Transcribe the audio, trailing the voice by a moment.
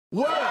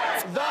Work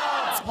the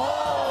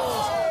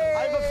polls!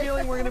 I have a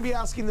feeling we're going to be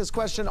asking this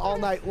question all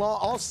night long,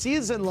 all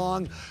season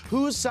long.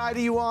 Whose side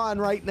are you on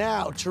right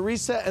now?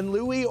 Teresa and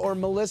Louie or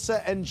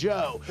Melissa and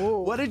Joe? Ooh.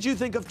 What did you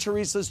think of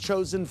Teresa's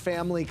chosen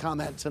family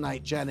comment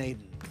tonight, Jen Aydin?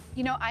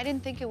 You know, I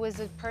didn't think it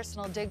was a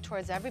personal dig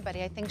towards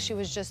everybody. I think she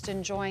was just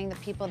enjoying the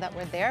people that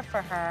were there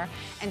for her,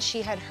 and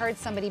she had heard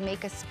somebody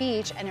make a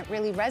speech, and it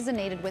really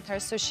resonated with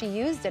her, so she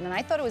used it, and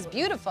I thought it was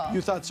beautiful.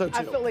 You thought so, too?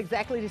 I feel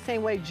exactly the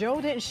same way.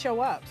 Joe didn't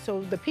show up, so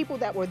the people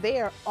that were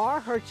there are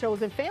her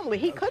chosen family.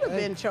 He could have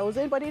been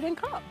chosen, but he didn't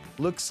come.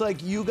 Looks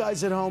like you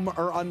guys at home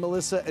are on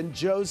Melissa and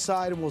Joe's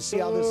side, and we'll see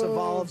how this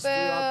evolves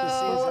throughout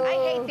the season.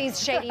 I hate these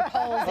shady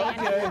polls,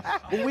 Andy. Okay.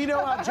 Well, we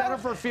know how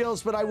Jennifer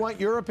feels, but I want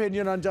your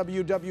opinion on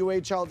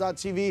WWHL.TV.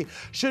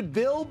 Should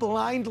Bill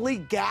blindly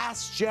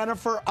gas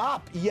Jennifer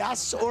up?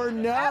 Yes or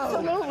no?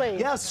 Absolutely.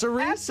 Yes,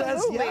 Cirie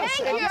says yes.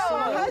 Thank you.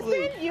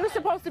 Absolutely. Husband, you're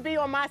supposed to be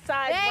on my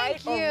side,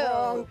 Thank right you.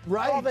 or wrong,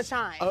 right all the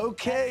time.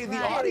 Okay, the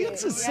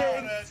audience is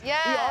saying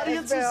the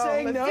audience is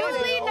saying no.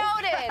 Duly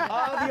noted.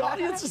 The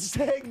audience is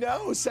saying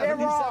no,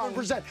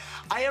 77%.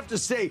 I have to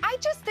say, I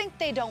just think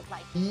they don't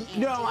like me.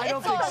 No, I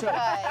don't think so.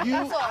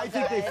 I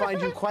think they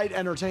find you quite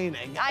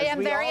entertaining. I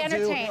am very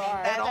entertaining.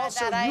 And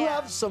also, you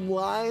have some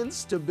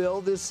lines to Bill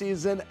this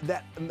season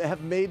that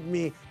have made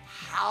me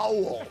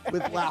howl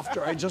with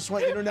laughter. I just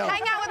want you to know.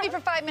 Hang out with me for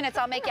 5 minutes.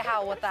 I'll make you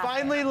howl with that.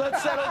 Finally,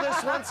 let's settle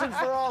this once and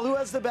for all. Who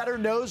has the better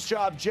nose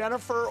job,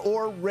 Jennifer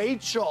or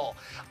Rachel?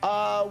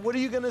 What are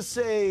you going to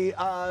say,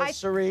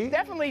 Cirie?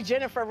 Definitely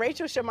Jennifer.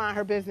 Rachel should mind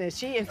her business.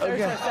 She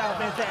inserts herself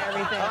into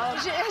everything.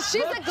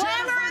 She's a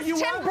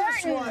glamorous Tim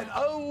Burton. One.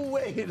 Oh,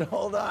 wait,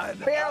 hold on.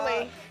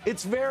 Barely.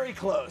 It's very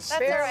close.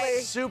 That's all right.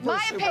 Super,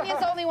 My opinion's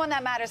the only one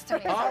that matters to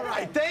me. All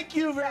right. Thank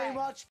you very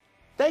much.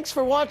 Thanks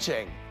for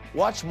watching.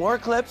 Watch more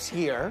clips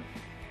here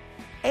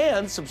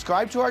and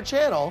subscribe to our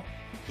channel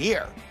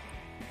here.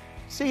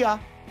 See ya.